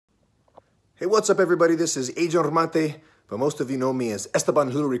Hey, what's up, everybody? This is Adrian Romante, but most of you know me as Esteban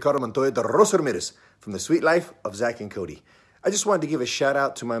Julio Ricardo Montoya de Rosa Ramirez from The Sweet Life of Zach and Cody. I just wanted to give a shout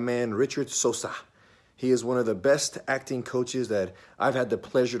out to my man, Richard Sosa. He is one of the best acting coaches that I've had the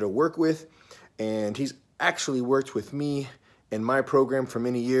pleasure to work with, and he's actually worked with me in my program for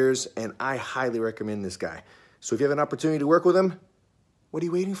many years, and I highly recommend this guy. So if you have an opportunity to work with him, what are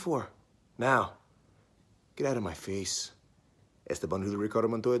you waiting for? Now, get out of my face. Esteban Julio Ricardo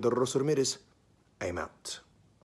Montoya de Rosa Ramirez. I am out.